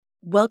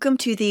Welcome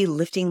to the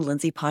Lifting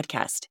Lindsay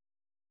podcast.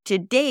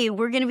 Today,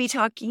 we're going to be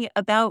talking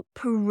about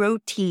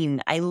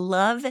protein. I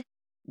love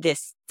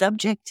this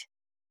subject.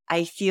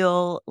 I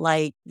feel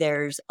like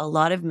there's a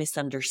lot of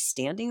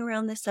misunderstanding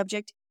around this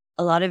subject,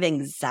 a lot of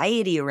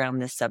anxiety around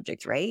this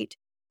subject, right?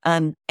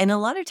 And a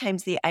lot of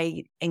times the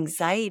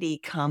anxiety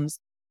comes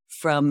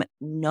from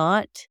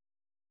not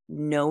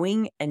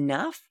knowing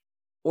enough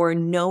or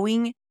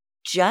knowing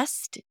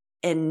just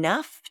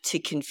enough to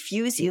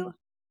confuse you.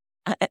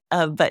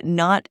 But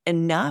not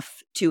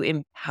enough to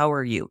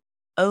empower you.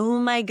 Oh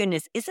my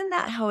goodness. Isn't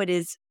that how it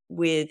is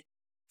with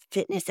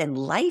fitness and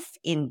life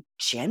in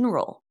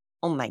general?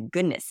 Oh my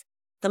goodness.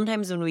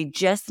 Sometimes when we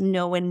just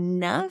know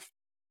enough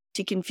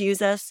to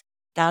confuse us,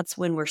 that's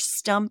when we're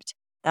stumped.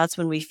 That's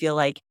when we feel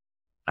like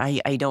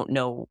I don't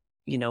know,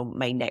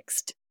 my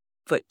next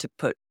foot to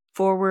put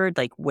forward,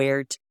 like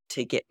where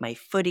to get my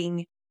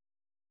footing.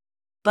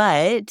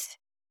 But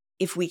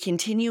if we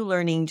continue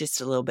learning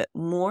just a little bit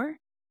more,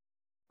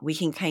 we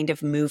can kind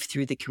of move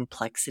through the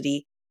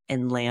complexity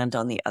and land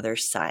on the other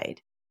side,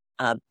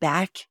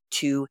 back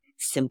to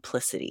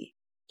simplicity.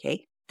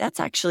 Okay. That's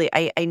actually,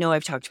 I know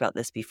I've talked about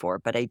this before,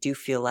 but I do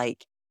feel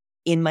like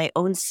in my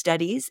own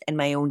studies and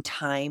my own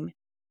time,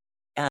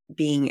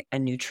 being a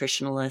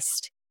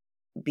nutritionalist,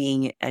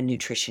 being a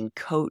nutrition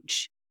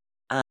coach,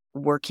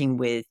 working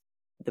with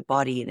the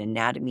body and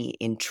anatomy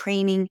in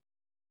training,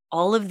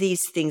 all of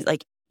these things,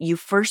 like you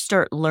first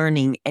start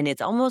learning and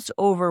it's almost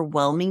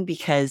overwhelming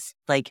because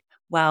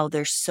wow,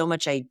 there's so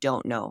much I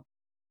don't know.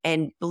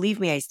 And believe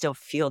me, I still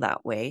feel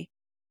that way.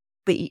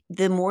 But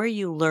the more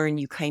you learn,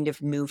 you kind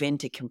of move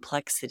into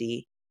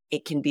complexity.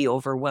 It can be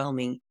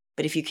overwhelming.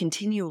 But if you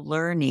continue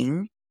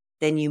learning,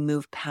 then you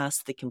move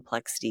past the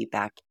complexity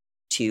back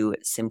to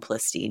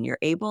simplicity. And you're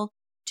able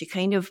to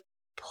kind of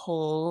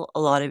pull a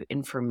lot of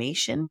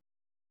information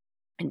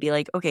and be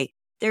like, okay,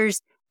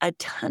 there's a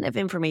ton of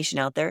information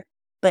out there,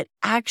 but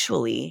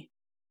actually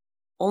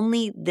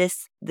only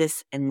this,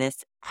 and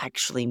this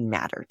actually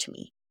matter to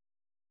me.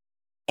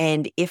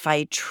 And if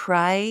I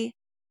try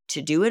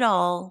to do it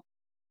all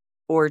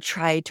or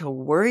try to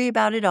worry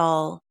about it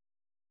all,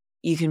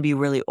 you can be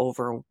really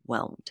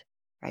overwhelmed,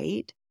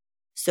 right?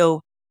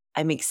 So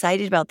I'm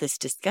excited about this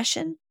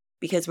discussion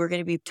because we're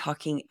going to be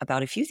talking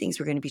about a few things.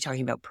 We're going to be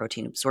talking about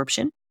protein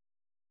absorption.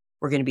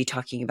 We're going to be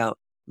talking about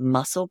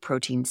muscle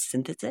protein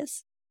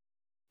synthesis.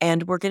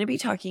 And we're going to be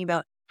talking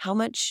about how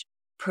much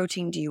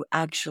protein do you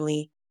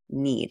actually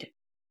need.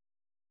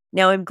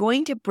 Now, I'm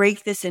going to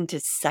break this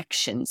into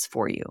sections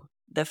for you.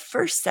 The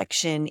first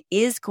section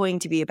is going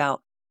to be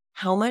about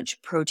how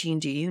much protein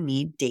do you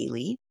need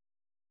daily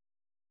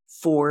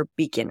for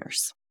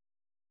beginners.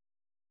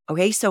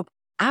 Okay, so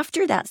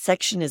after that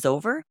section is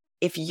over,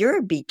 if you're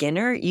a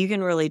beginner, you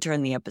can really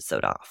turn the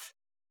episode off.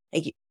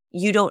 Like,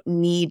 you don't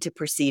need to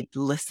proceed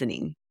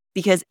listening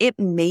because it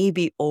may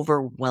be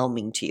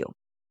overwhelming to you.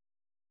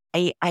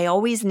 I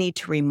always need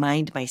to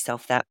remind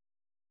myself that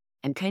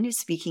I'm kind of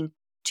speaking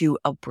to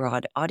a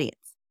broad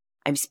audience.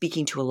 I'm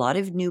speaking to a lot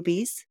of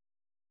newbies,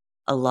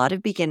 a lot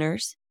of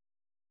beginners,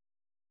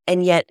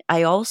 and yet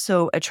I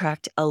also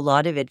attract a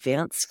lot of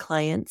advanced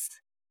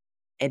clients,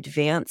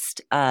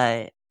 advanced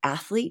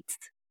athletes,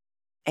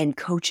 and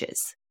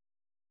coaches.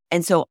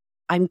 And so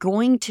I'm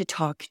going to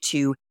talk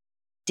to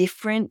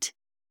different,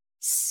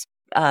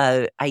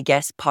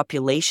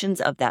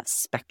 populations of that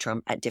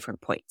spectrum at different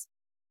points.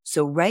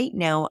 So right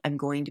now I'm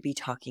going to be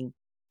talking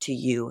to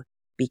you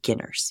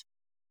beginners.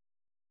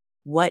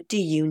 What do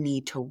you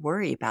need to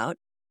worry about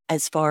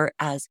as far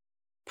as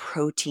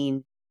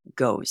protein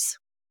goes?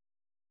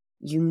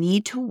 You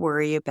need to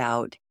worry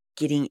about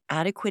getting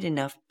adequate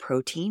enough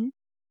protein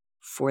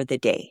for the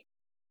day,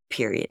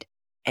 period.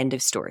 End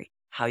of story.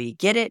 How you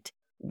get it,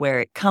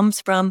 where it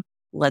comes from,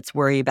 let's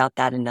worry about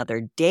that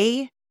another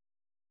day.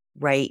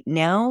 Right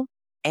now,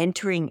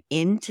 entering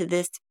into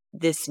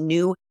this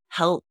new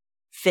health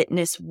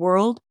fitness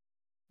world,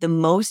 the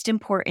most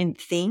important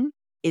thing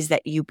is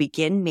that you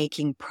begin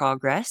making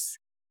progress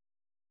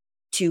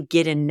to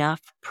get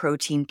enough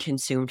protein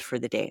consumed for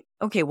the day.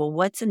 Okay, well,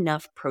 what's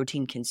enough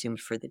protein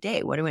consumed for the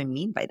day? What do I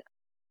mean by that?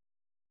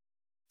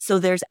 So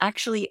there's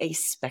actually a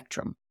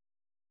spectrum.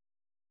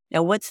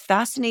 Now, what's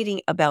fascinating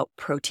about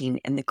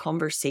protein and the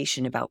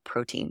conversation about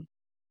protein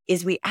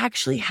is we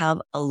actually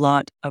have a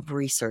lot of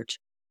research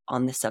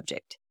on the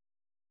subject.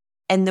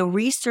 And the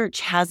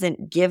research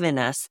hasn't given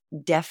us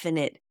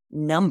definite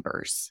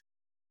numbers.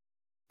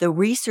 The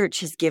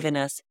research has given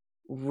us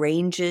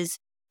ranges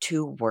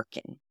to work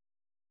in.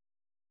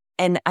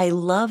 And I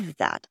love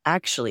that,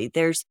 actually.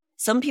 There's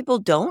some people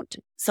don't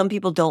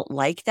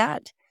like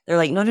that. They're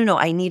like, no,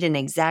 I need an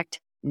exact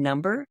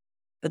number.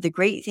 But the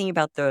great thing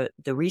about the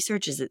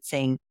research is it's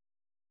saying,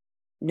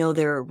 no,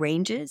 there are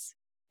ranges.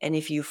 And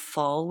if you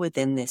fall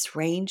within this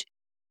range,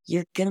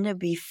 you're going to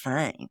be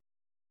fine.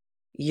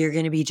 You're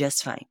going to be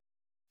just fine.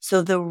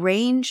 So the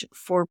range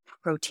for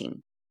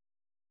protein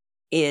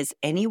is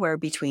anywhere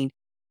between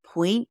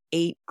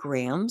 0.8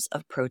 grams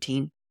of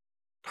protein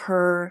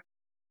per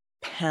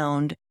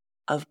pound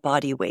of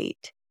body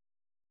weight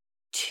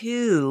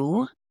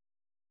to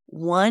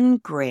 1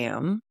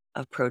 gram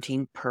of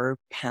protein per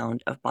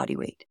pound of body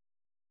weight.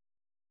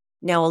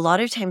 Now, a lot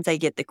of times I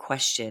get the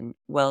question,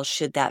 well,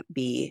 should that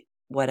be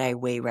what I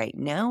weigh right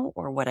now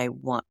or what I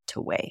want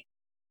to weigh?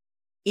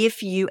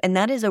 And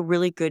that is a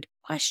really good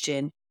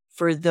question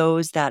for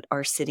those that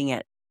are sitting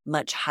at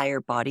much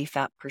higher body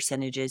fat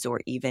percentages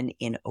or even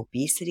in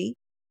obesity.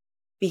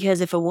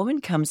 Because if a woman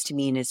comes to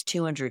me and is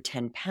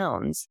 210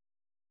 pounds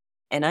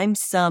and I'm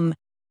some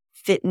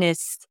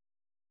fitness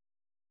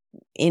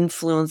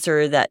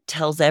influencer that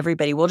tells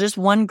everybody, well, just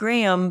 1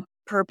 gram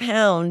per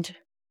pound.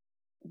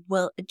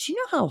 Well, do you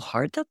know how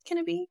hard that's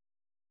going to be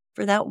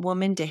for that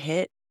woman to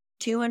hit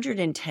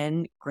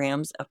 210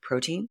 grams of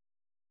protein?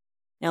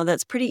 Now,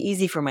 that's pretty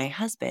easy for my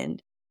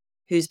husband,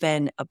 who's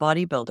been a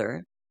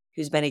bodybuilder,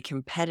 who's been a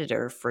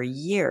competitor for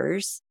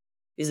years,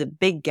 who's a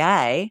big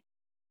guy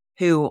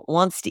who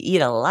wants to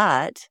eat a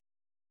lot.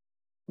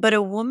 But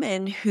a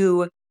woman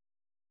who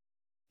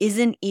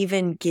isn't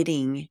even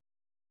getting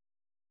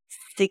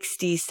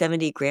 60,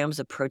 70 grams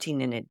of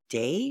protein in a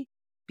day,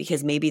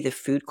 because maybe the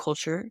food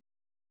culture,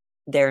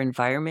 their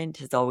environment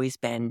has always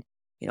been,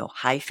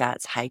 high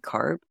fats, high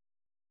carb,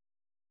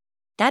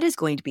 that is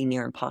going to be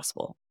near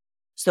impossible.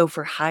 So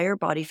for higher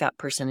body fat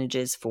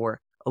percentages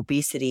for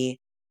obesity,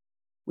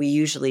 we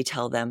usually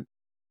tell them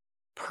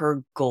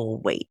per goal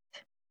weight.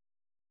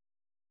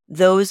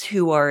 Those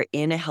who are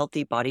in a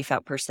healthy body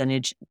fat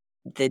percentage,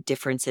 the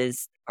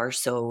differences are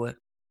so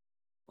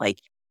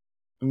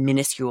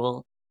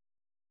minuscule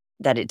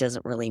that it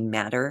doesn't really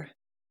matter.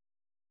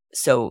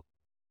 So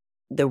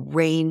the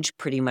range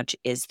pretty much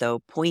is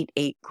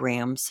 0.8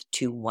 grams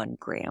to 1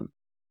 gram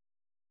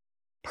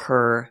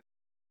per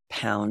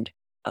pound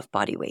of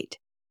body weight.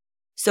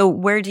 So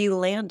where do you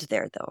land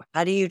there though?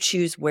 How do you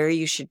choose where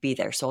you should be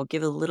there? So I'll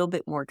give a little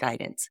bit more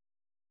guidance.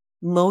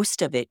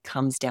 Most of it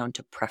comes down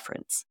to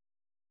preference.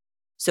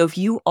 So if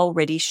you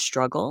already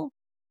struggle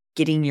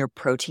getting your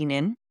protein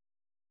in,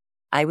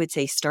 I would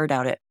say start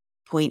out at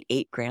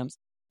 0.8 grams.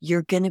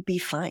 You're going to be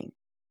fine.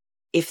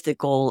 If the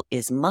goal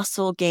is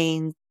muscle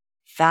gain,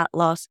 fat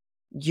loss,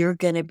 you're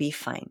going to be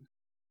fine.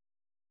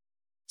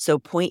 So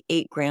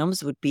 0.8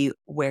 grams would be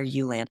where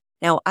you land.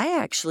 Now, I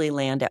actually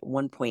land at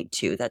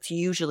 1.2. That's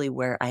usually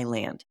where I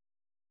land.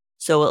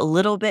 So a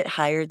little bit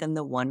higher than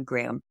the 1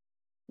 gram,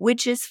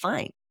 which is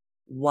fine.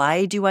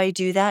 Why do I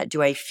do that?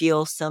 Do I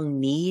feel some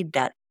need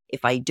that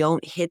if I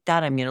don't hit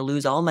that, I'm going to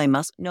lose all my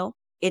muscle? No,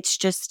 it's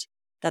just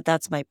that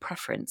that's my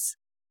preference.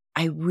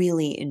 I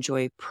really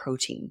enjoy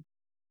protein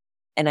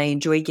and I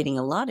enjoy getting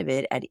a lot of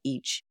it at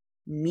each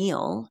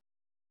meal.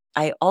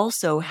 I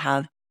also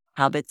have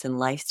habits and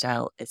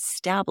lifestyle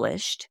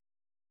established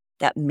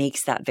that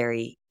makes that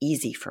very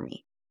easy for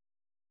me.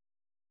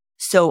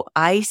 So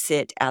I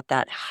sit at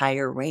that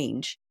higher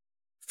range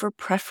for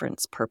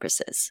preference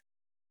purposes.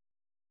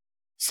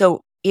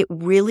 So it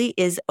really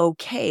is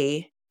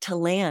okay to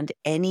land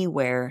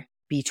anywhere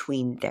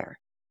between there.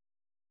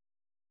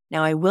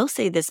 Now, I will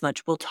say this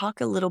much. We'll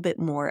talk a little bit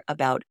more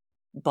about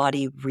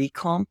body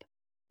recomp,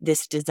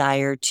 this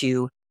desire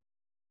to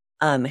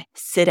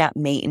sit at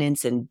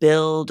maintenance and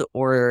build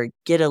or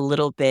get a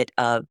little bit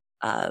of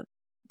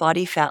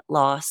body fat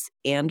loss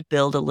and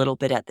build a little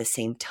bit at the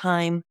same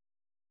time.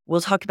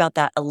 We'll talk about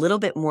that a little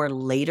bit more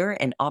later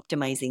and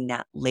optimizing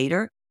that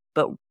later.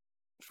 But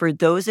for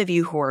those of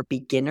you who are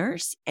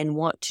beginners and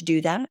want to do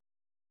that,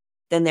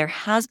 then there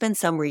has been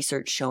some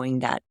research showing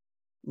that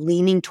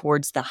leaning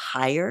towards the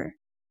higher,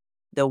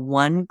 the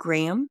 1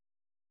 gram,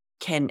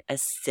 can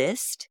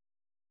assist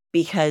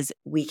because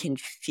we can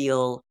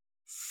feel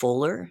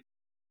fuller.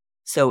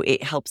 So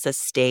it helps us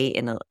stay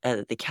in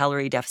the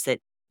calorie deficit,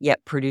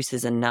 yet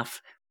produces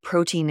enough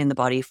protein in the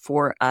body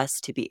for us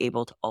to be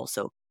able to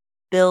also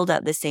build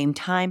at the same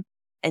time.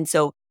 And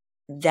so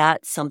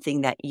that's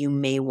something that you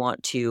may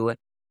want to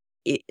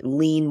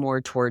lean more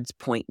towards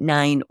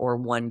 0.9 or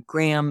 1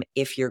 gram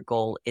if your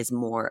goal is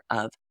more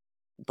of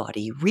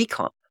body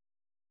recomp.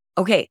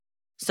 Okay,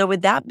 so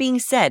with that being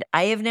said,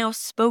 I have now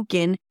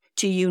spoken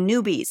to you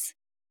newbies.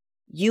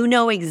 You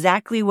know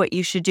exactly what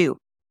you should do.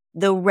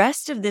 The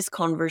rest of this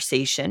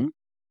conversation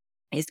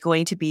is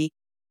going to be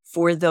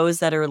for those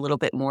that are a little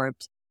bit more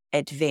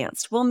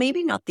advanced. Well,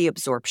 maybe not the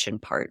absorption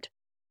part.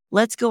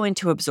 Let's go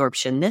into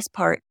absorption. This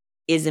part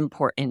is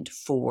important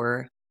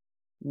for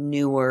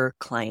newer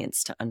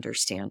clients to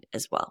understand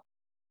as well.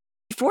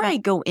 Before I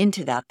go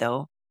into that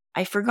though,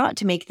 I forgot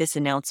to make this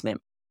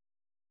announcement.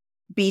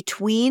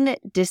 Between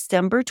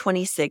December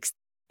 26th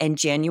and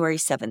January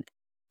 7th,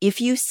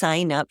 if you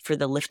sign up for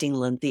the Lifting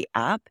Lindsay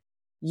app,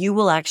 you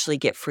will actually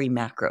get free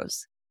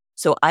macros.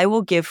 So I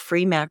will give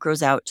free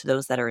macros out to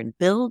those that are in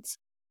builds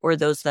or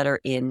those that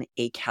are in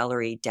a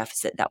calorie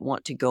deficit that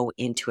want to go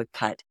into a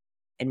cut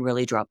and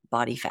really drop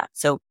body fat.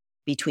 So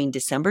between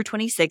December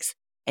 26th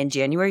and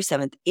January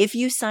 7th, if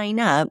you sign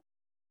up,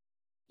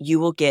 you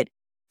will get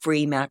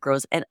free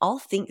macros and I'll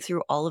think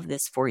through all of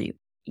this for you.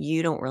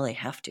 You don't really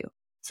have to.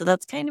 So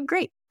that's kind of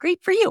great. Great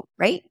for you,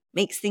 right?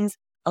 Makes things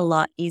a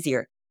lot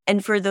easier.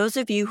 And for those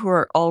of you who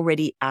are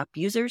already app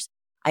users,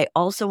 I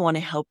also want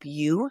to help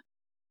you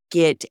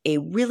get a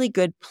really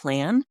good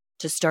plan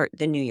to start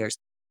the New Year's.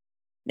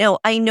 Now,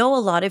 I know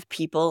a lot of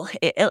people,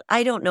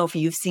 I don't know if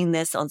you've seen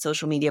this on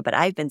social media, but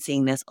I've been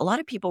seeing this. A lot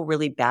of people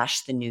really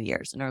bash the New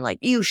Year's and are like,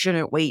 you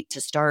shouldn't wait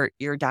to start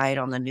your diet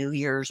on the New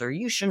Year's, or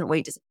you shouldn't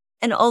wait to.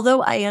 And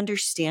although I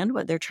understand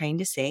what they're trying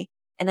to say,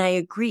 and I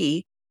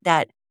agree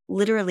that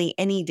literally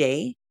any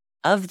day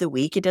of the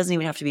week, it doesn't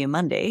even have to be a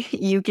Monday,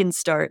 you can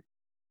start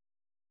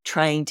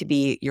trying to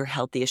be your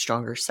healthiest,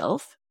 stronger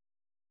self.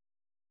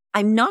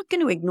 I'm not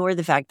going to ignore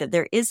the fact that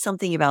there is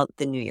something about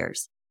the New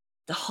Year's.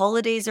 The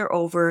holidays are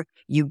over.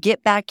 You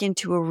get back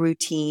into a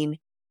routine.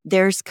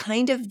 There's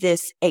kind of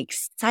this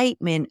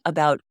excitement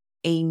about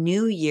a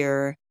new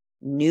year,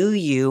 new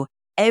you.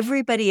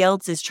 Everybody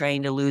else is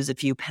trying to lose a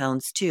few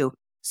pounds too.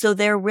 So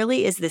there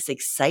really is this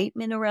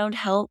excitement around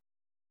health.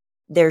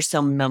 There's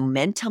some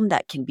momentum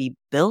that can be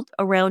built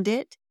around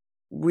it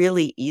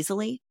really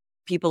easily.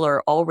 People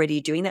are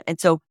already doing that. And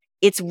so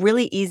it's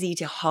really easy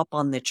to hop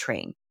on the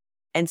train.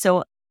 And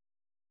so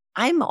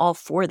I'm all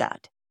for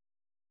that.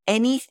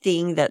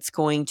 Anything that's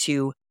going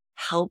to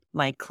help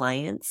my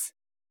clients,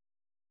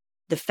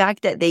 the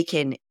fact that they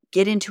can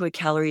get into a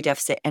calorie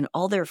deficit and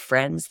all their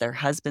friends, their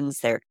husbands,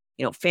 their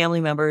family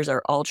members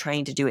are all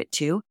trying to do it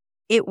too,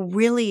 it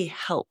really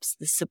helps.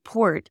 The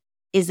support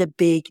is a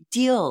big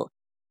deal.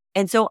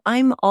 And so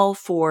I'm all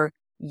for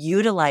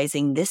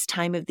utilizing this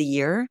time of the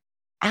year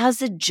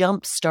as a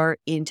jump start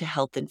into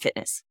health and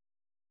fitness.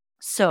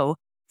 So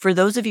for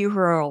those of you who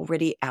are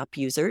already app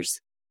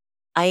users,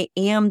 I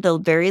am the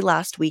very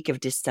last week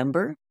of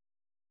December.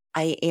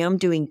 I am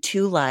doing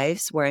 2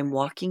 lives where I'm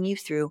walking you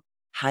through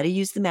how to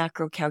use the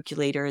macro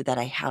calculator that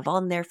I have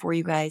on there for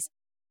you guys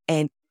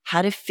and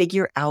how to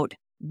figure out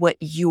what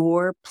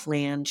your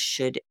plan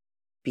should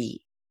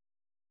be.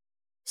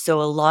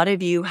 So a lot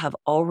of you have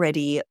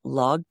already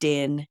logged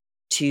in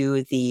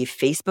to the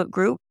Facebook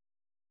group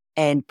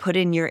and put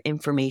in your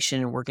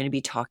information, and we're going to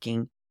be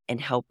talking and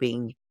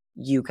helping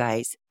you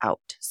guys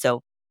out.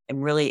 So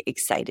I'm really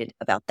excited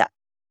about that.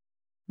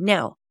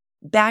 Now,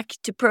 back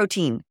to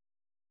protein.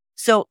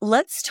 So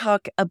let's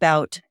talk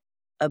about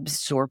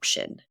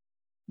absorption.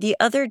 The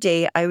other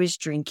day, I was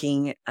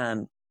drinking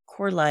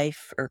Core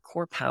Life or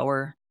Core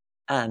Power.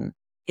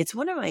 It's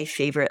one of my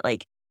favorite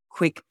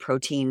quick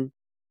protein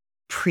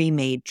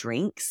pre-made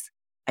drinks.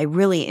 I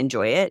really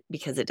enjoy it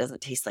because it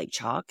doesn't taste like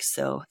chalk.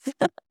 So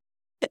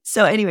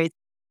anyways,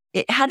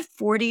 it had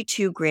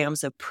 42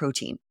 grams of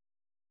protein.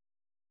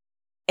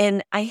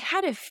 And I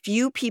had a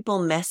few people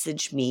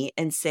message me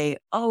and say,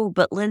 oh,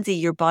 but Lindsay,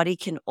 your body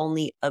can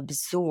only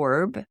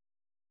absorb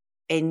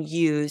and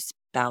use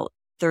about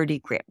 30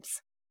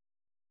 grams.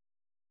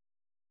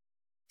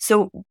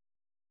 So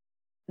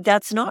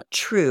that's not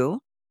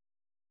true.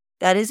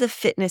 That is a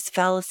fitness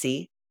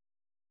fallacy.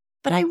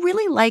 But I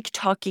really like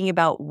talking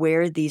about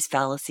where these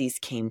fallacies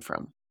came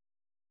from.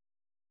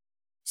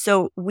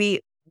 So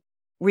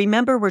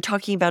remember, we're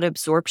talking about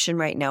absorption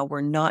right now.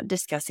 We're not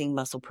discussing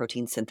muscle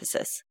protein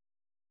synthesis.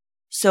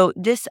 So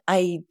this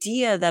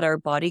idea that our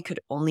body could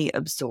only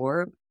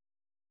absorb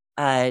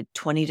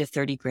 20 to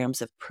 30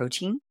 grams of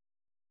protein,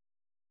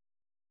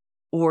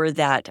 or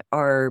that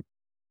our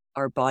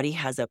body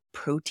has a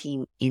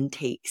protein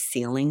intake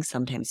ceiling,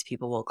 sometimes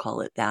people will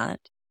call it that,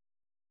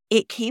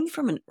 it came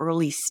from an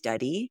early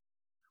study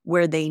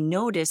where they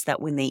noticed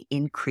that when they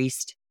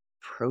increased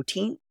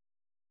protein,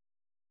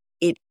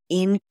 it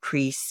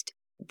increased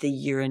the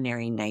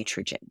urinary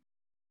nitrogen.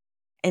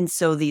 And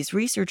so these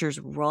researchers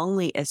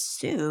wrongly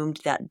assumed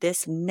that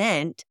this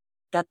meant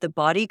that the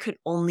body could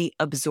only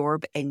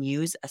absorb and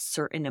use a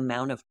certain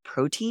amount of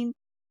protein,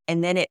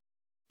 and then it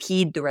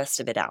peed the rest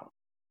of it out.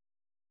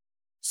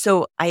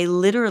 So I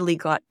literally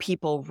got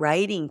people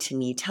writing to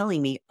me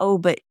telling me, oh,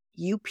 but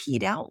you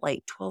peed out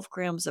like 12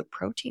 grams of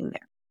protein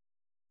there.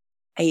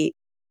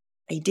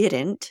 I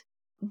didn't,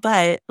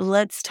 but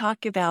let's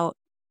talk about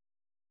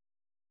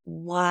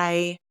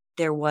why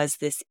there was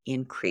this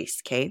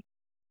increase, okay,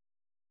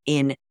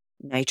 in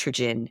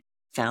nitrogen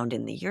found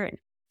in the urine.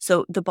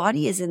 So the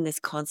body is in this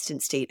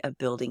constant state of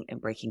building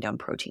and breaking down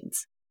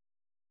proteins.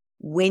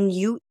 When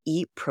you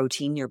eat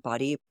protein, your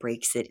body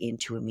breaks it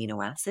into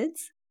amino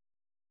acids,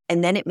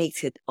 and then it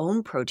makes its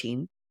own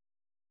protein.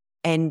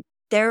 And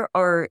there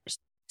are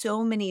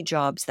so many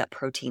jobs that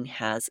protein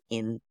has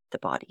in the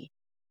body.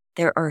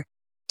 There are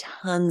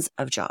tons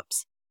of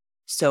jobs.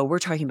 So we're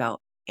talking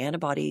about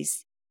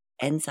antibodies,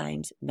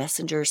 enzymes,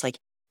 messengers.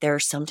 There are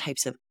some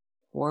types of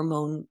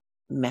hormone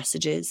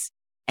messages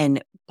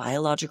and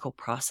biological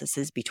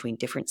processes between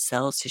different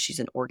cells, tissues,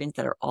 and organs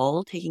that are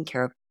all taken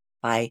care of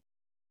by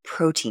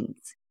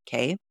proteins,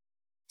 okay?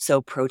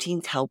 So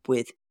proteins help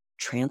with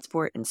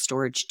transport and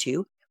storage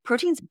too.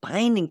 Proteins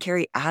bind and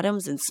carry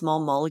atoms and small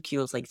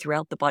molecules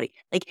throughout the body.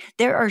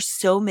 There are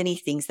so many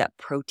things that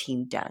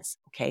protein does,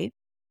 okay?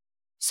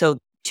 So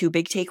 2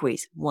 big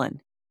takeaways. 1,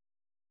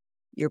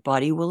 your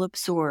body will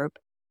absorb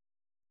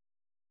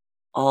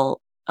all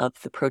of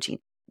the protein.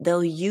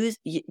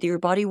 Your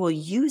body will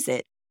use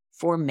it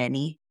for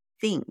many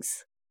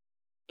things,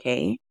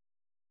 okay?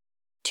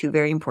 2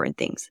 very important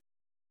things.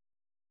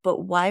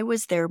 But why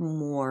was there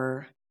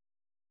more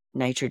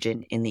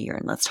nitrogen in the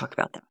urine. Let's talk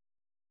about that.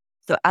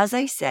 So as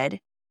I said,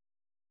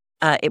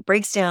 it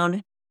breaks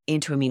down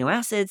into amino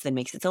acids, then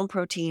makes its own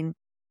protein.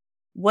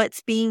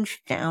 What's being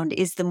found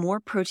is the more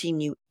protein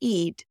you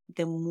eat,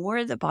 the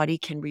more the body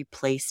can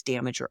replace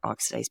damaged or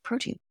oxidized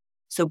protein.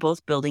 So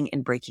both building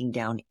and breaking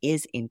down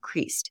is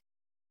increased,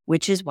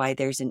 which is why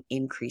there's an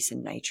increase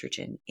in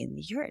nitrogen in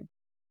the urine.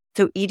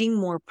 So eating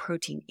more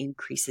protein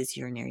increases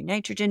urinary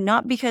nitrogen,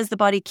 not because the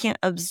body can't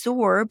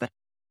absorb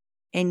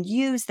and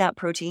use that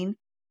protein,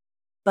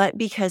 but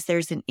because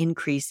there's an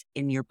increase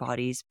in your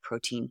body's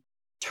protein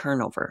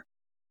turnover.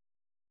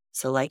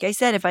 So like I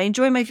said, if I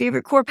enjoy my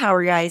favorite core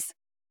power, guys,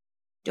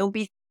 don't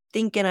be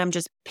thinking I'm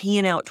just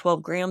peeing out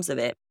 12 grams of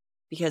it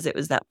because it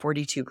was that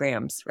 42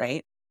 grams,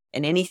 right?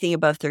 And anything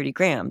above 30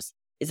 grams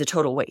is a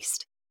total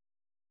waste.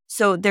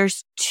 So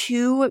there's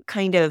two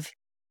kind of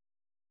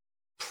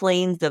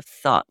planes of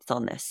thoughts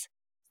on this.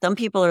 Some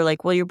people are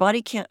like, well, your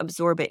body can't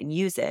absorb it and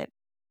use it,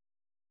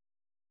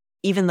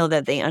 even though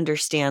that they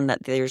understand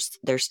that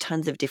there's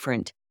tons of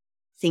different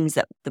things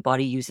that the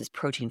body uses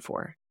protein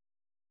for.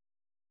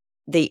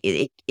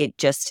 It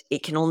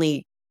can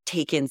only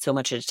take in so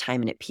much at a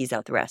time and it pees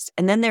out the rest.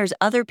 And then there's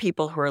other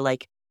people who are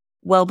like,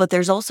 well, but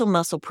there's also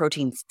muscle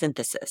protein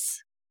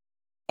synthesis.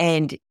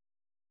 And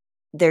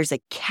there's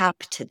a cap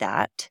to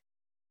that.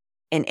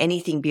 And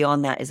anything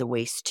beyond that is a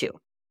waste too.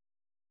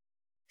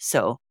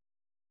 So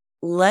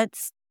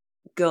let's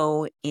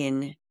go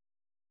into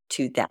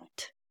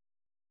that,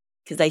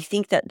 because I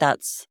think that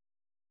that's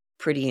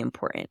pretty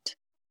important.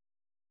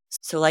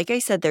 So like I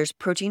said, there's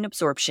protein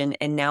absorption,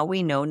 and now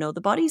we know, no,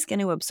 the body's going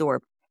to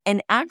absorb.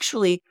 And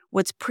actually,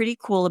 what's pretty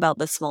cool about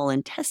the small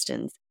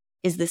intestines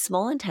is the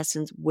small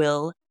intestines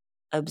will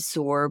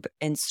absorb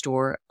and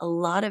store a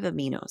lot of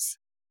aminos.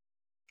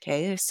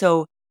 Okay,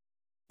 so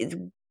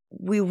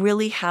we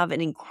really have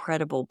an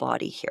incredible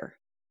body here.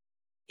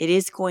 It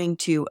is going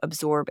to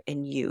absorb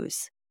and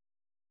use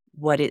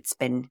what it's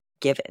been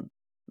given,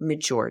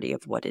 majority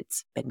of what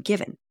it's been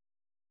given.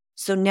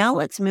 So now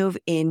let's move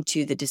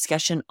into the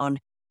discussion on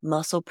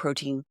muscle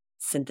protein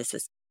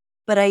synthesis.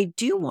 But I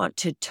do want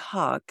to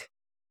talk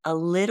a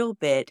little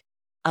bit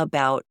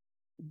about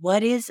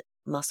what is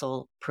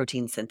muscle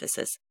protein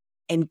synthesis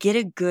and get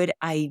a good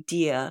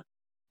idea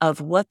of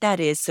what that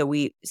is,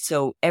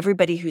 so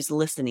everybody who's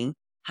listening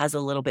has a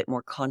little bit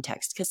more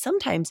context. Because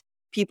sometimes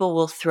people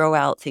will throw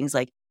out things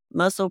like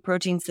muscle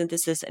protein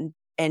synthesis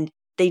and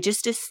they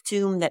just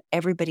assume that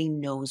everybody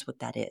knows what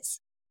that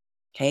is.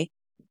 Okay?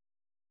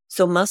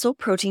 So muscle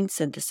protein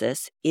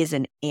synthesis is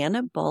an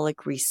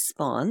anabolic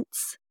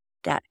response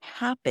that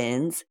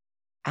happens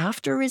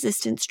after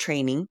resistance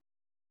training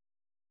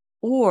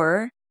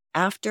or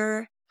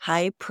after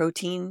high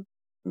protein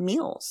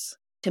meals.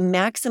 To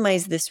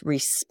maximize this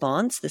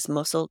response, this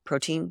muscle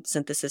protein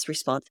synthesis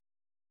response,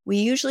 we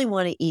usually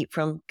want to eat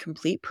from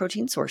complete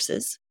protein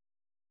sources.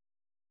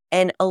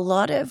 And a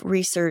lot of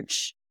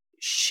research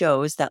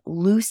shows that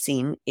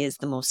leucine is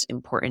the most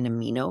important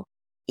amino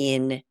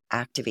in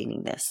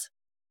activating this.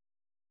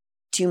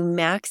 To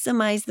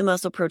maximize the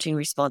muscle protein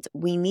response,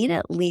 we need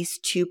at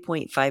least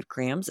 2.5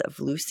 grams of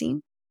leucine.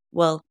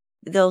 Well,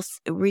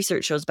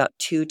 research shows about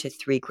 2 to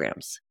 3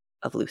 grams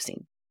of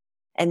leucine.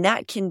 And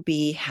that can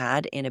be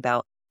had in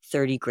about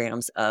 30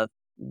 grams of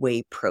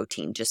whey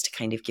protein, just to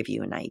kind of give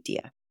you an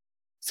idea.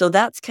 So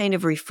that's kind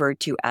of referred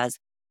to as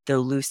the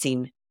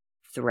leucine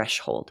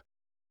threshold.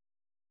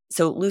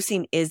 So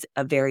leucine is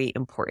a very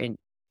important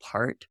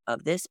part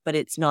of this, but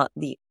it's not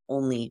the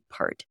only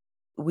part.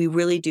 We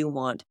really do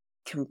want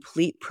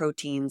complete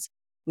proteins.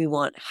 We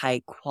want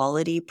high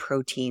quality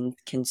protein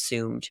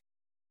consumed,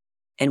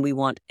 and we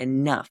want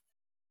enough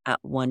at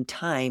one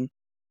time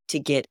to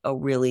get a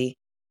really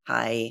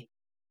high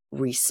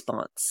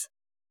response.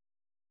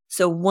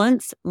 So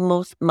once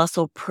most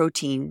muscle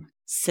protein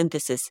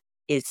synthesis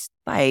is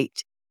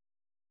spiked,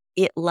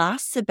 it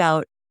lasts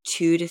about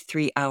 2 to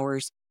 3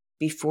 hours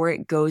before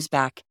it goes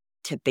back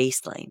to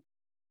baseline.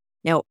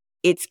 Now,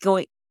 it's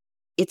going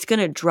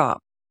to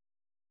drop.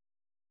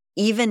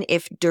 Even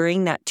if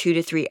during that 2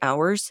 to 3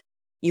 hours,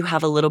 you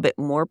have a little bit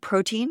more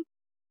protein,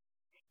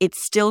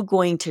 it's still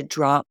going to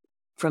drop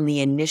from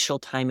the initial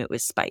time it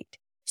was spiked.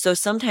 So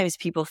sometimes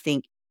people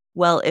think,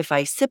 well, if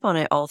I sip on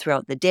it all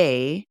throughout the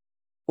day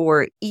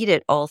or eat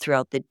it all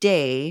throughout the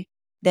day,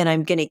 then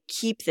I'm going to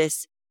keep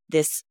this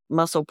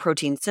muscle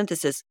protein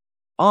synthesis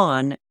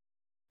on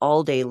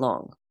all day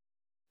long.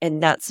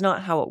 And that's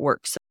not how it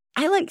works.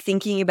 I like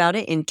thinking about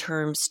it in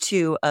terms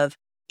too of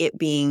it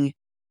being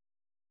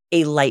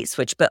a light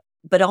switch,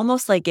 but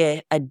almost like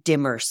a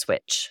dimmer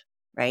switch,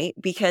 right?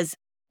 Because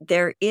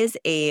there is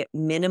a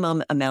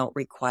minimum amount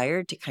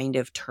required to kind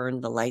of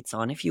turn the lights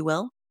on, if you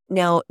will.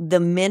 Now, the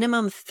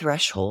minimum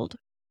threshold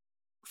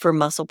for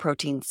muscle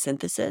protein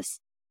synthesis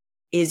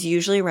is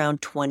usually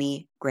around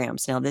 20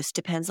 grams. Now, this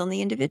depends on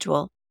the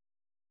individual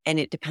and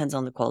it depends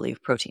on the quality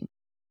of protein,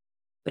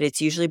 but it's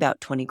usually about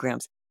 20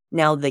 grams.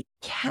 Now, the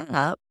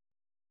cap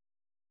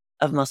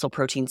of muscle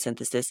protein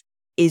synthesis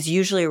is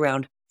usually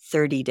around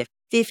 30 to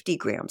 50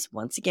 grams.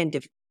 Once again,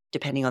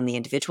 depending on the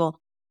individual,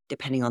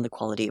 depending on the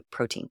quality of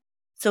protein.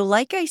 So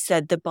like I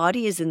said, the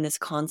body is in this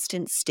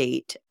constant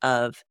state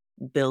of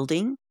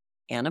building,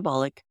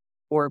 anabolic,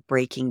 or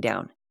breaking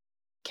down,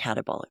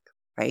 catabolic,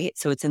 right?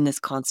 So it's in this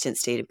constant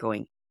state of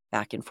going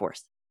back and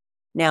forth.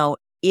 Now,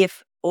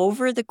 if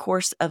over the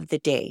course of the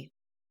day,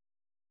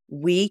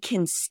 we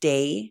can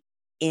stay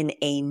in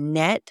a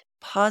net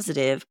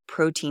positive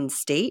protein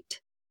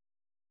state,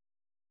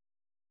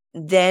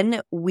 then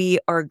we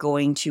are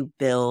going to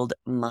build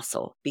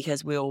muscle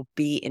because we'll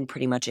be in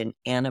pretty much a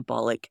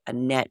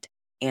net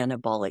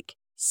anabolic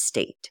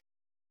state.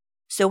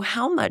 So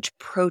how much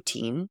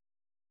protein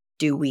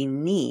do we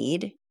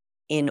need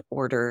in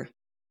order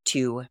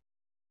to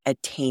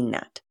attain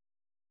that?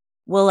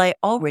 Well, I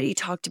already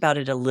talked about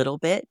it a little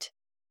bit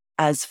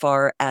as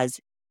far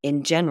as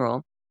in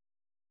general,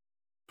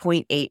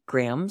 0.8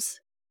 grams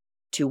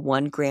to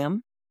 1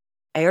 gram.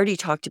 I already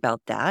talked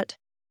about that.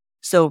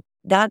 So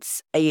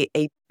that's a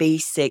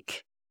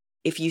basic,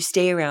 if you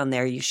stay around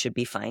there, you should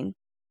be fine.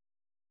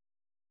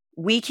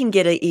 We can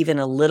get even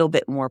a little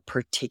bit more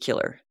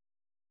particular.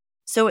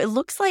 So it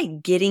looks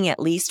like getting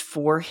at least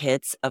 4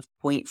 hits of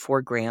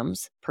 0.4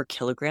 grams per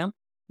kilogram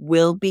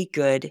will be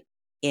good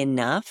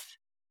enough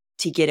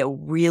to get a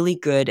really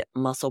good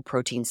muscle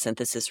protein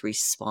synthesis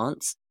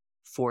response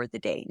for the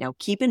day. Now,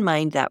 keep in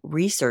mind that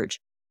research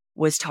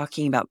was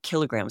talking about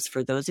kilograms.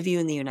 For those of you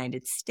in the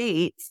United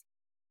States,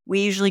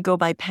 we usually go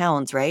by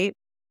pounds, right?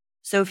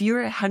 So if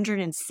you're a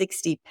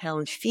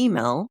 160-pound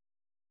female,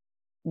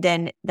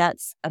 then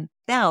that's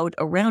about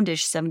a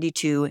roundish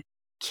 72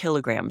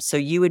 kilograms. So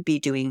you would be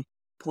doing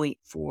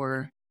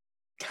 0.4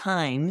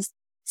 times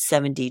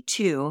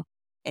 72,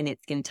 and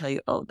it's going to tell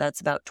you, oh,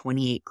 that's about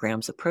 28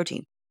 grams of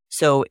protein.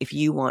 So if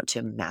you want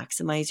to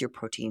maximize your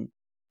protein,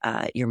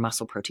 your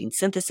muscle protein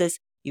synthesis,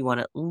 you want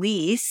at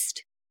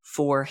least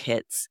 4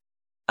 hits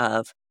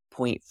of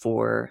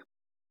 0.4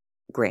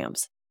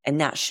 grams. And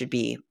that should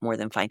be more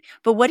than fine.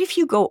 But what if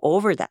you go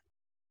over that?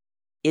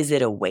 Is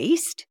it a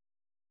waste?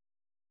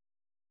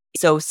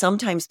 So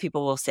sometimes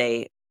people will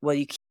say,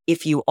 well,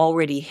 if you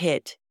already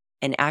hit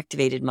an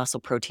activated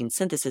muscle protein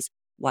synthesis,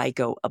 why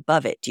go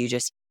above it? Do you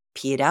just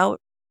pee it out?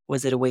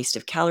 Was it a waste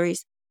of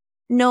calories?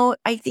 No,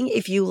 I think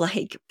if you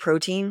like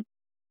protein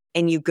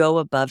and you go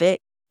above it,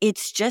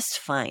 it's just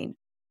fine.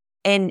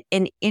 And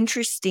an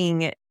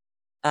interesting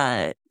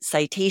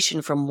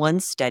citation from one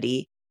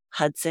study,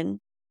 Hudson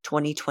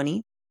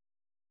 2020,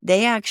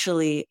 they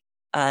actually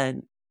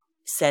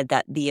said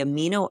that the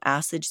amino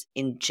acids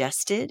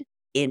ingested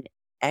in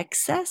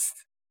excess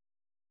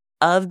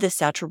of the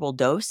saturable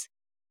dose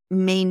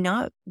may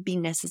not be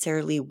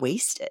necessarily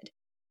wasted.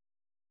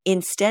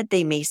 Instead,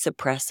 they may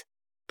suppress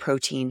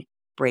protein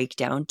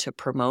breakdown to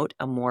promote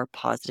a more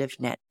positive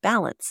net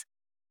balance.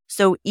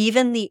 So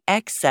even the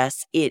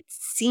excess, it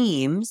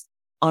seems,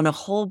 on a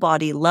whole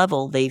body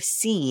level, they've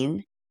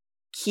seen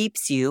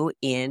keeps you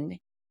in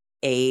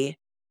a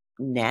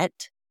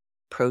net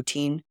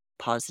protein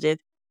positive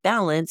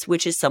balance,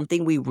 which is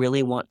something we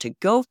really want to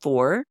go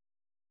for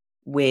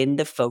when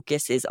the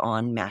focus is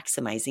on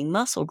maximizing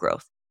muscle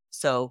growth.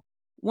 So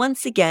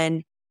once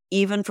again,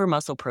 even for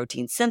muscle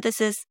protein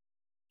synthesis,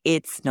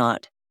 it's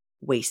not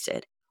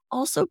wasted.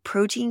 Also,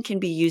 protein can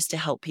be used to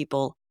help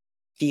people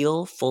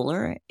feel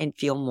fuller and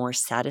feel more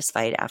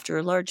satisfied after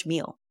a large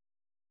meal.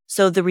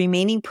 So the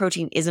remaining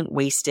protein isn't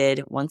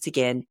wasted, once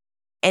again,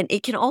 and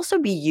it can also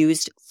be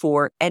used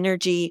for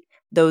energy.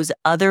 Those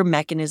other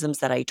mechanisms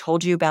that I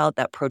told you about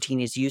that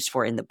protein is used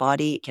for in the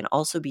body, it can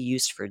also be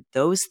used for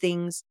those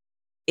things.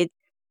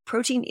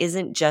 Protein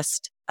isn't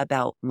just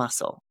about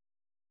muscle.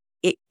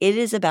 It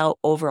is about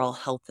overall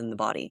health in the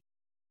body.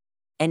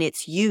 And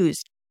it's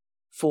used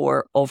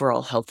for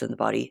overall health in the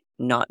body,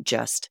 not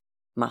just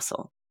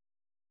muscle.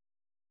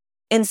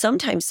 And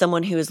sometimes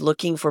someone who is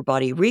looking for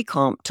body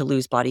recomp to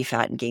lose body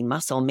fat and gain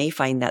muscle may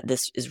find that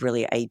this is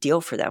really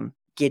ideal for them,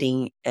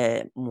 getting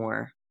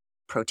more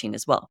protein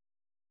as well.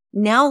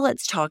 Now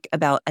let's talk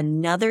about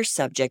another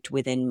subject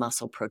within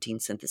muscle protein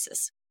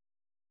synthesis: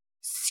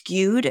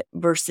 skewed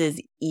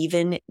versus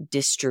even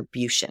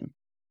distribution.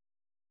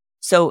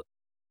 So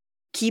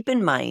keep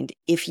in mind,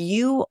 if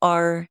you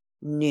are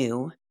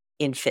new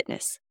in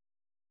fitness,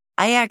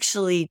 I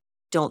actually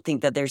don't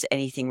think that there's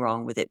anything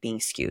wrong with it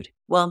being skewed.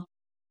 Well,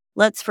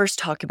 let's first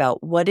talk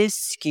about what is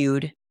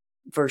skewed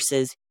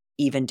versus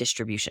even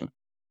distribution.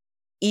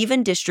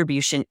 Even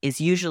distribution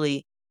is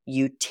usually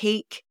you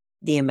take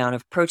the amount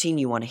of protein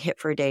you want to hit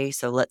for a day.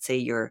 So let's say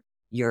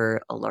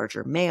you're a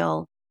larger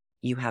male,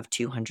 you have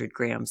 200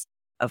 grams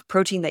of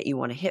protein that you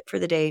want to hit for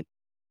the day.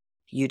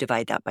 You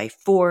divide that by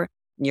 4,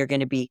 and you're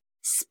going to be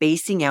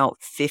spacing out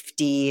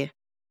 50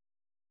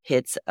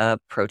 hits of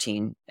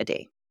protein a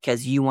day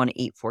because you want to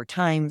eat 4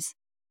 times,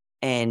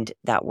 and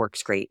that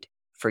works great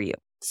for you.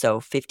 So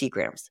 50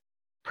 grams.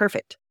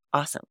 Perfect.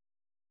 Awesome.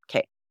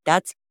 Okay.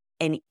 That's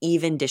an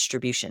even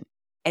distribution.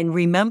 And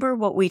remember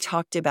what we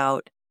talked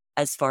about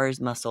as far as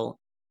muscle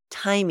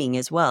timing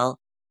as well,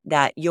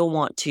 that you'll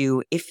want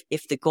to,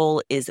 if the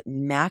goal is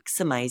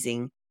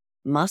maximizing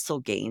muscle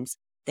gains,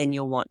 then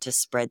you'll want to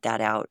spread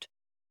that out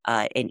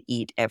and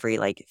eat every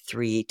like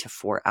 3 to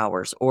 4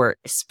 hours, or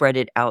spread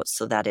it out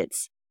so that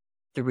it's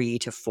 3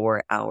 to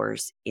 4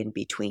 hours in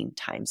between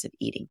times of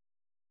eating.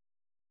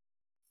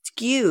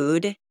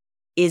 Skewed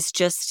is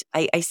just,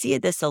 I see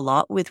this a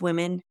lot with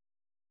women.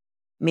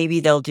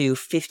 Maybe they'll do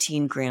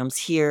 15 grams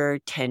here,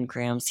 10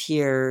 grams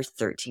here,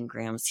 13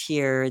 grams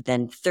here,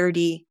 then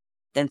 30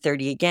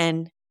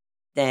 again,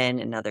 then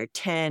another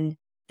 10,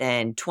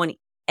 then 20.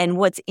 And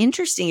what's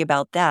interesting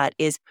about that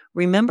is,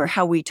 remember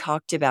how we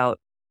talked about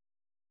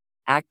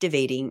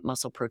activating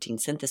muscle protein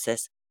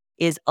synthesis,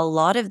 is a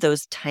lot of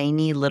those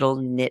tiny little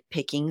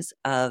nitpickings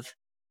of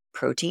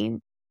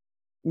protein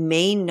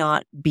may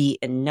not be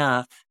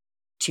enough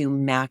to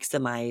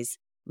maximize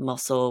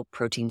muscle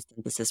protein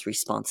synthesis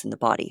response in the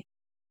body.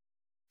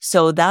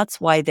 So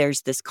that's why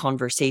there's this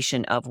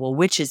conversation of, well,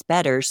 which is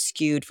better,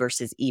 skewed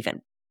versus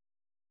even?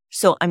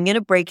 So I'm going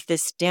to break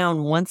this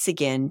down once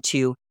again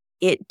to,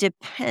 it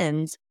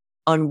depends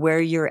on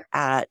where you're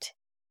at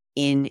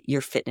in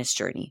your fitness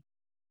journey.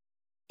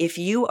 If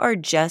you are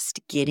just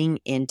getting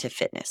into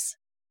fitness,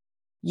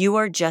 you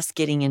are just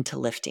getting into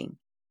lifting,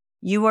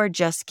 you are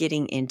just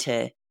getting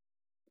into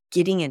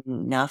getting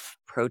enough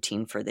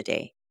protein for the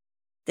day,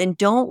 then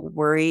don't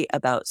worry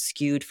about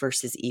skewed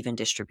versus even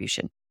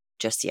distribution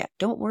just yet.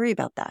 Don't worry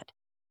about that.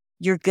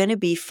 You're going to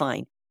be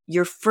fine.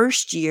 Your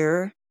first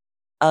year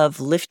of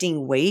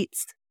lifting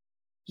weights,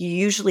 you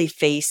usually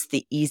face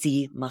the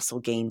easy muscle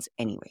gains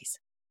anyways.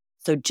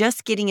 So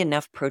just getting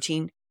enough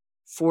protein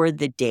for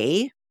the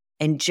day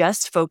and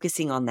just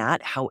focusing on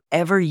that,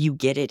 however you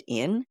get it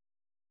in,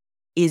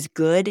 is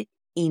good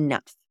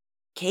enough.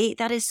 Okay?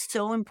 That is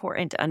so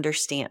important to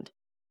understand,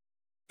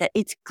 that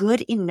it's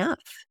good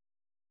enough.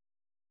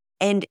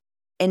 And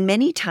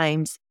many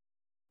times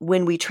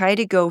when we try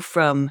to go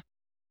from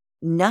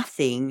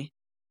nothing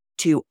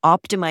to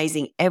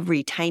optimizing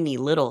every tiny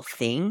little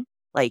thing,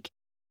 like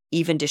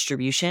even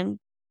distribution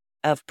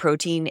of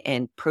protein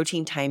and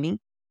protein timing,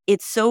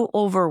 it's so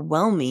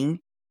overwhelming,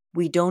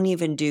 we don't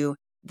even do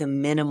the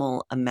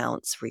minimal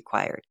amounts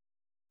required.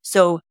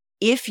 So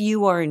if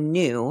you are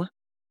new,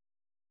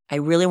 I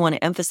really want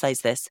to emphasize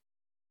this.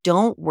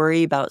 Don't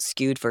worry about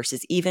skewed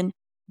versus even.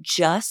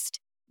 Just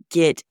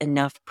get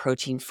enough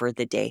protein for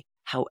the day.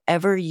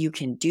 However you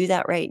can do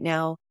that right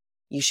now,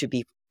 you should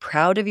be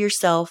proud of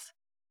yourself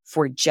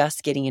for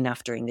just getting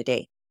enough during the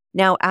day.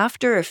 Now,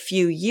 after a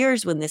few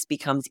years, when this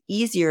becomes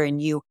easier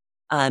and you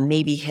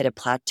maybe hit a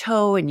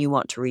plateau and you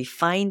want to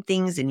refine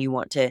things and you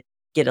want to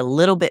get a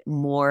little bit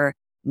more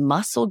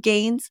muscle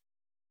gains,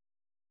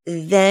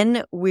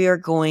 then we are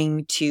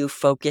going to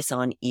focus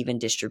on even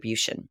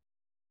distribution.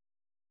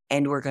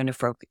 And we're going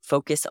to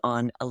focus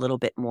on a little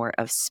bit more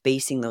of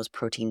spacing those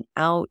protein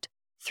out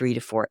 3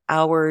 to 4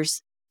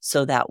 hours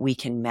so that we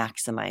can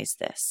maximize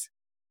this.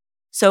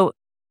 So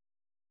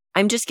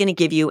I'm just going to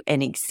give you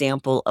an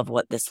example of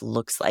what this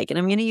looks like. And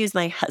I'm going to use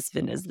my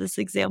husband as this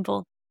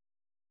example.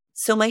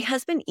 So my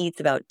husband eats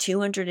about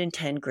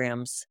 210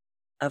 grams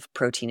of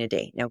protein a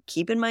day. Now,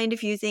 keep in mind a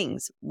few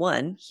things.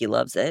 1, he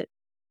loves it.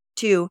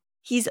 2,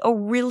 he's a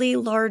really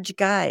large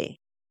guy.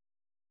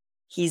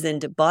 He's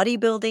into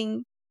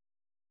bodybuilding.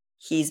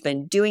 He's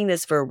been doing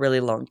this for a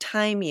really long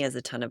time. He has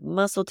a ton of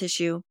muscle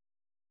tissue.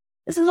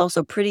 This is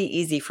also pretty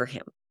easy for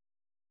him.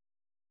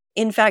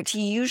 In fact,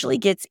 he usually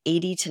gets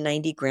 80 to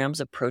 90 grams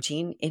of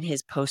protein in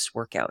his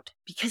post-workout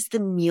because the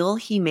meal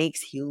he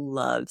makes, he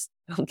loves.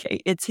 Okay,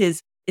 it's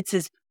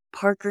his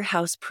Parker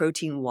House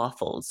protein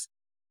waffles.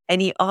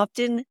 And he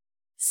often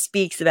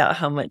speaks about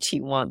how much he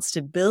wants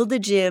to build a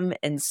gym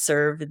and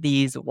serve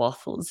these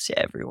waffles to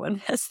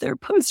everyone as their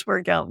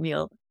post-workout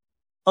meal.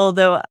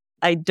 Although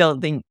I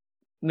don't think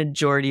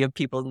majority of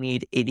people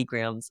need 80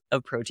 grams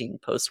of protein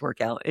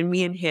post-workout. And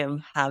me and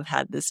him have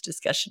had this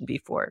discussion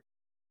before.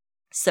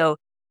 So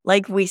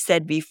like we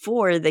said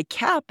before, the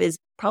cap is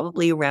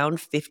probably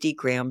around 50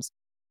 grams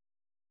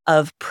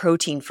of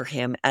protein for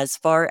him as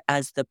far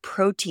as the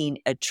protein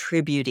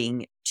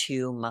attributing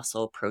to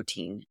muscle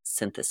protein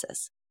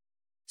synthesis.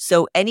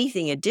 So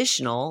anything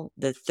additional,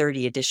 the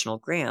 30 additional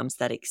grams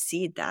that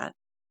exceed that,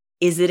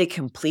 is it a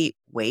complete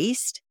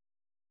waste?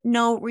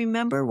 No,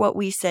 remember what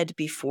we said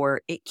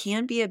before. It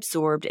can be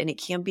absorbed and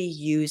it can be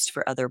used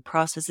for other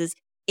processes,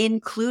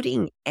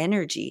 including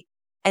energy.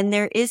 And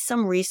there is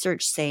some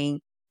research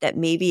saying that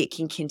maybe it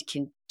can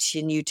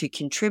continue to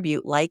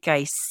contribute, like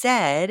I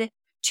said,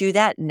 to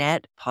that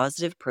net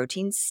positive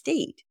protein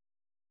state.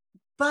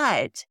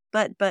 But,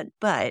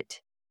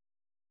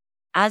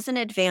 as an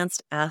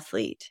advanced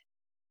athlete,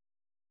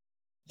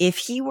 if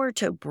he were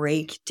to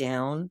break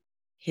down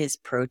his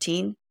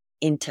protein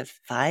into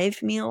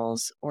 5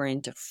 meals or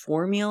into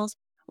 4 meals,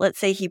 let's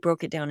say he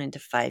broke it down into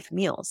 5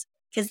 meals,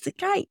 because the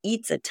guy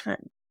eats a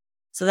ton.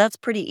 So that's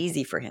pretty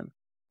easy for him.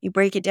 You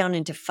break it down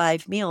into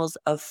 5 meals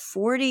of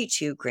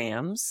 42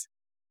 grams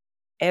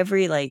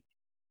every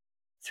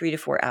 3 to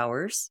 4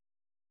 hours,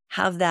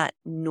 have that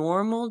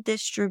normal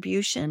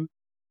distribution,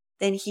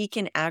 then he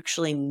can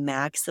actually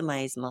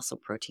maximize muscle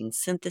protein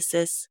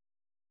synthesis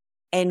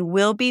and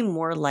will be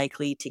more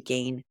likely to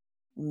gain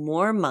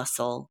more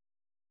muscle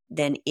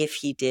than if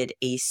he did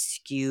a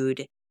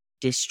skewed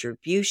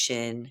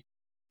distribution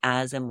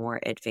as a more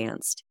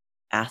advanced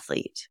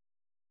athlete.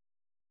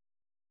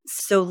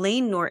 So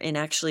Lane Norton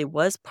actually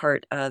was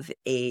part of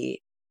a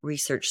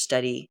research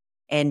study,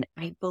 and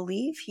I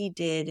believe he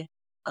did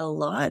a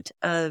lot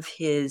of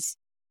his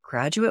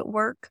graduate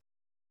work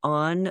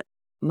on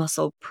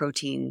muscle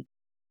protein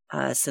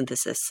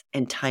synthesis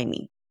and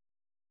timing.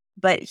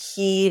 But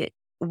he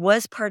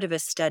was part of a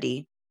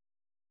study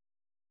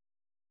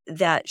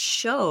that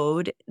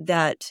showed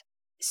that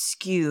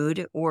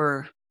skewed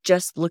or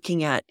just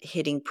looking at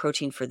hitting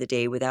protein for the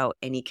day without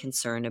any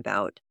concern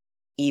about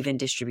even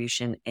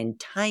distribution and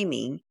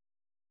timing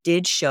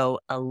did show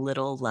a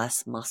little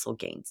less muscle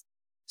gains.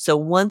 So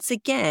once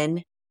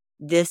again,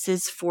 this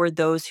is for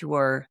those who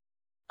are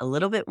a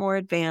little bit more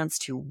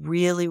advanced, who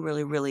really,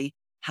 really, really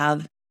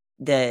have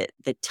the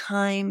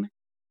time,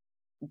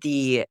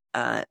 the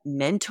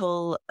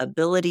mental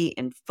ability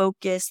and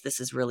focus. This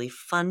is really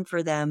fun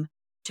for them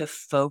to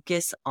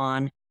focus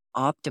on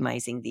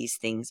optimizing these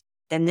things.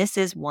 Then this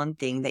is one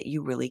thing that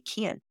you really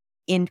can.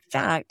 In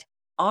fact,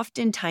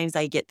 oftentimes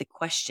I get the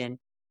question,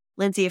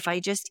 Lindsay, if I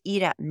just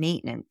eat at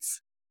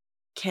maintenance,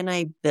 can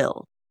I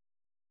build?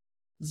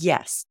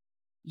 Yes,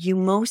 you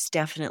most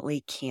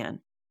definitely can.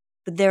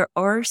 But there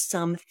are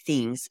some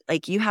things,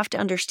 like you have to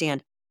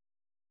understand,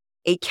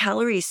 a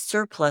calorie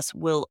surplus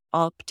will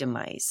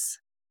optimize.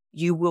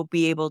 You will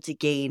be able to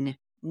gain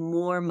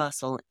more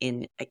muscle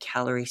in a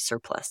calorie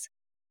surplus.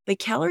 But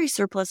calorie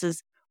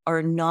surpluses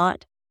are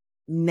not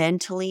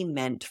mentally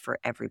meant for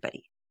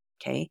everybody,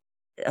 okay?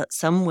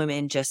 Some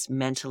women just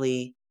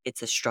mentally,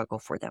 it's a struggle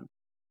for them.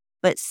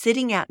 But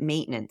sitting at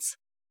maintenance,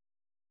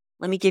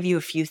 let me give you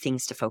a few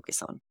things to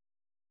focus on.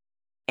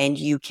 And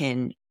you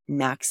can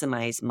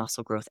maximize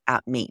muscle growth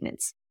at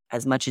maintenance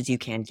as much as you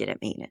can get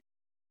at maintenance.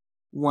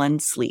 1,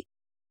 sleep.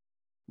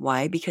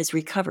 Why? Because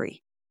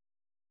recovery.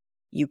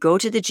 You go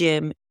to the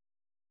gym,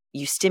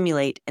 you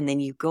stimulate, and then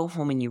you go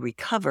home and you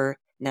recover,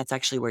 and that's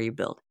actually where you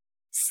build.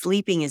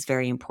 Sleeping is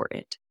very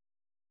important.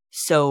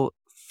 So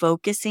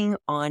focusing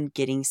on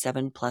getting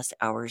 7+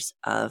 hours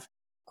of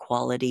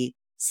quality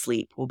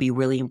sleep will be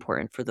really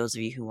important for those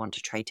of you who want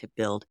to try to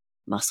build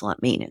muscle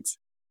at maintenance.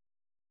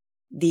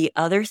 The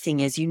other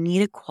thing is you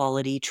need a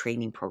quality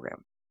training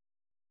program,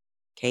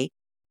 okay?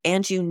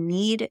 And you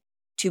need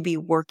to be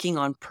working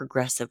on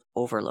progressive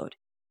overload.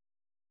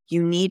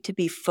 You need to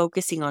be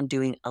focusing on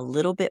doing a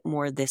little bit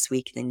more this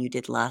week than you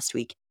did last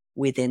week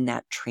within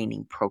that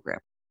training program.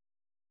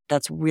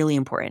 That's really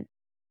important.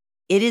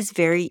 It is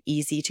very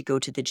easy to go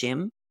to the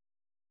gym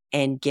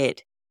and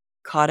get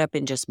caught up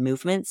in just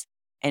movements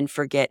and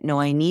forget, no,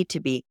 I need to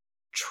be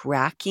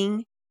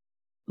tracking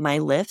my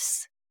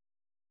lifts,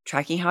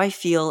 tracking how I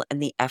feel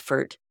and the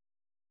effort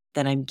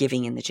that I'm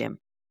giving in the gym.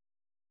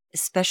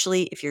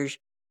 Especially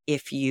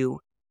if you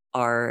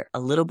are a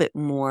little bit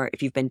more,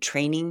 if you've been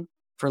training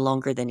for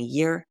longer than a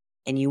year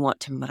and you want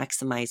to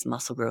maximize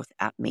muscle growth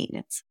at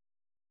maintenance.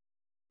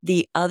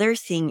 The other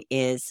thing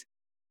is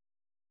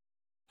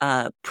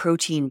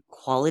protein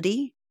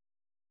quality.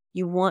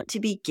 You want to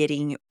be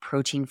getting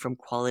protein from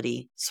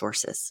quality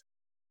sources.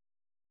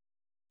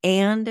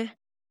 And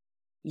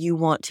you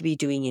want to be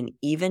doing an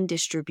even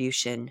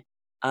distribution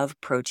of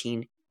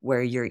protein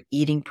where you're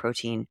eating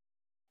protein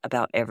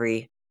about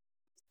every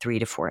 3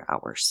 to 4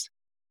 hours.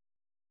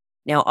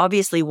 Now,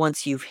 obviously,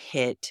 once you've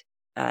hit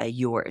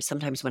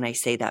sometimes when I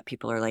say that,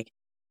 people are like,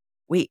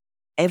 wait,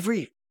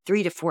 every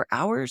 3 to 4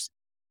 hours?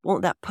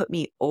 Won't that put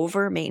me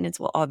over maintenance?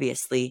 Well,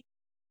 obviously,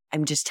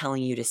 I'm just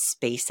telling you to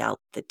space out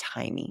the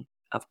timing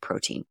of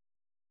protein.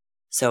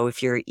 So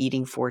if you're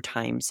eating 4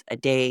 times a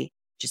day,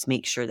 just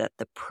make sure that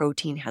the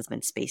protein has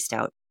been spaced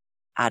out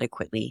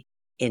adequately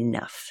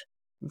enough.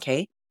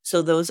 Okay?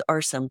 So those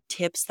are some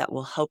tips that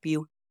will help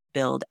you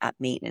build at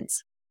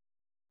maintenance.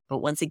 But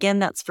once again,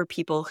 that's for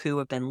people who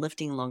have been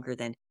lifting longer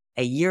than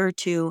a year or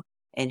two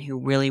and who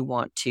really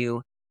want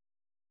to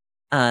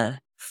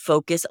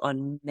focus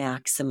on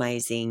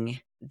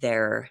maximizing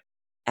their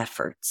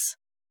efforts.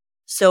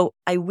 So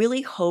I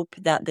really hope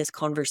that this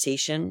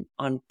conversation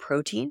on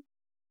protein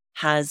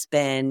has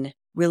been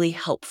really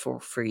helpful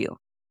for you.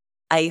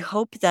 I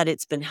hope that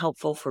it's been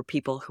helpful for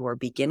people who are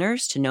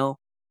beginners to know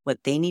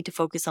what they need to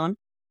focus on.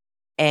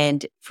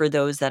 And for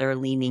those that are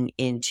leaning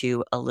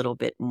into a little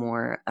bit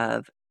more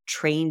of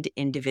trained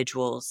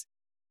individuals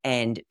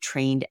and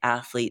trained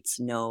athletes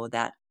know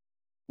that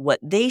what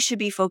they should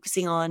be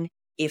focusing on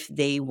if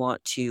they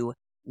want to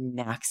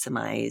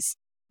maximize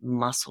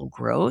muscle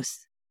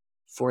growth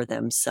for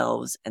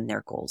themselves and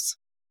their goals.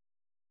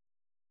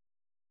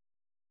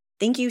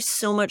 Thank you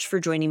so much for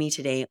joining me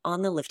today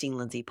on the Lifting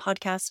Lindsay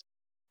podcast.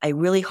 I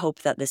really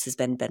hope that this has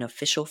been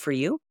beneficial for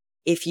you.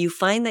 If you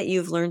find that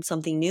you've learned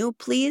something new,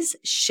 please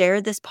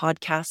share this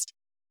podcast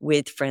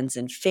with friends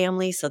and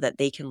family so that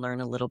they can learn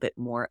a little bit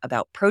more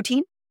about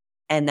protein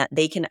and that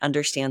they can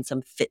understand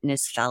some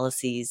fitness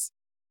fallacies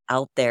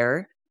out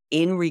there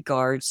in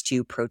regards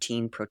to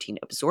protein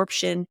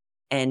absorption,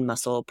 and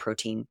muscle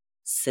protein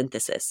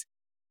synthesis.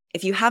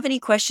 If you have any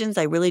questions,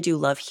 I really do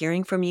love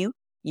hearing from you.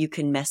 you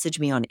can message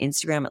me on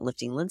Instagram at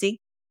Lifting Lindsay.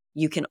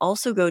 You can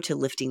also go to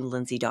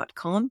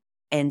liftinglindsay.com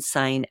and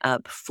sign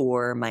up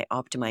for my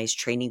optimized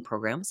training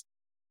programs,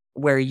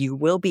 where you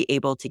will be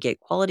able to get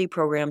quality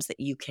programs that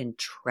you can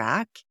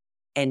track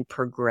and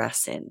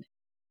progress in.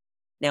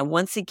 Now,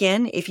 once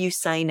again, if you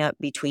sign up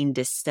between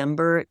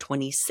December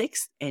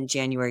 26th and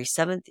January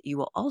 7th, you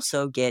will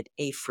also get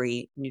a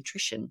free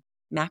nutrition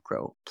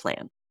macro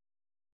plan.